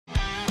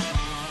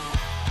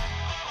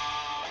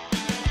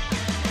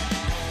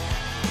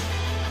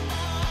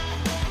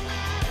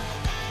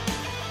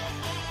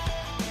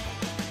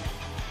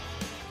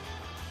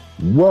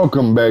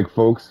Welcome back,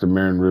 folks, to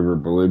Marron River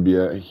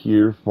Bolivia,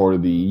 here for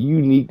the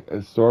Unique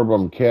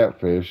Sorubim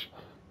Catfish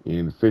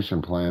in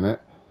Fishing Planet.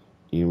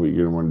 And what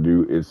you're going to want to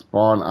do is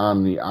spawn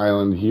on the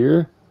island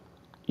here.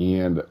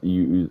 And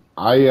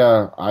I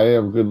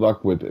have good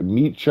luck with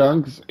meat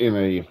chunks in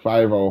a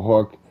 5/0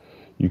 hook.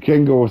 You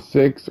can go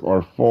 6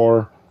 or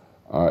 4.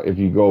 If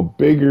you go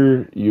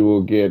bigger, you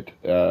will get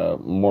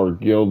more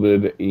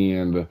gilded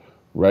and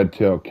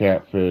red-tail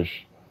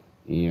catfish.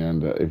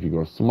 And if you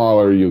go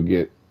smaller, you'll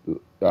get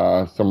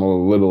some of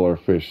the littler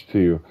fish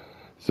too.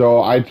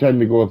 So I tend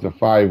to go with the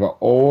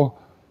 5/0,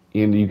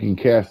 and you can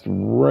cast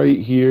right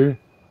here,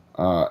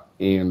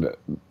 and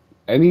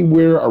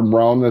anywhere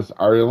around this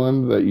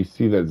island that you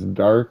see that's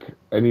dark,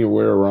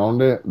 anywhere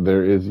around it,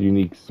 there is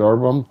unique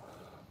sorghum.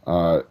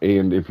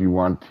 And if you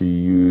want to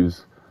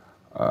use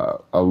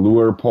a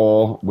lure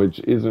pole, which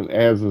isn't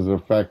as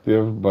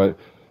effective, but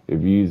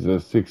if you use a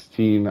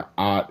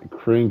 16-aught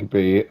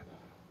crankbait,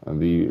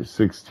 the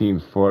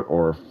 16-foot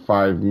or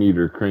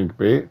 5-meter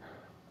crankbait,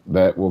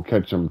 that will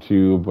catch them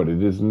too, but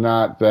it is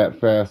not that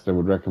fast. I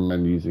would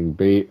recommend using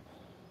bait.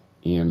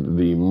 And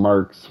the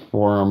marks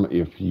for them,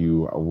 if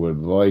you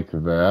would like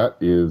that,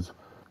 is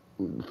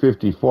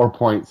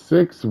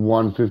 54.6,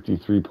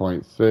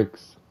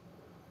 153.6,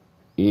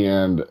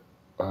 and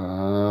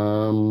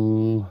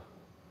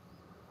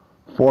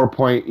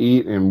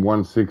 4.8 and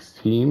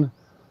 116.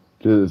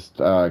 Just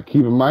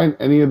keep in mind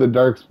any of the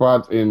dark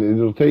spots, and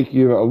it'll take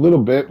you a little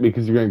bit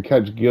because you're going to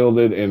catch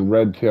gilded and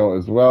red tail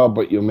as well,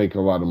 but you'll make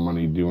a lot of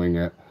money doing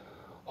it.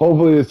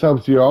 Hopefully this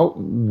helps you out.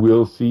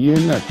 We'll see you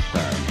next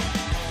time.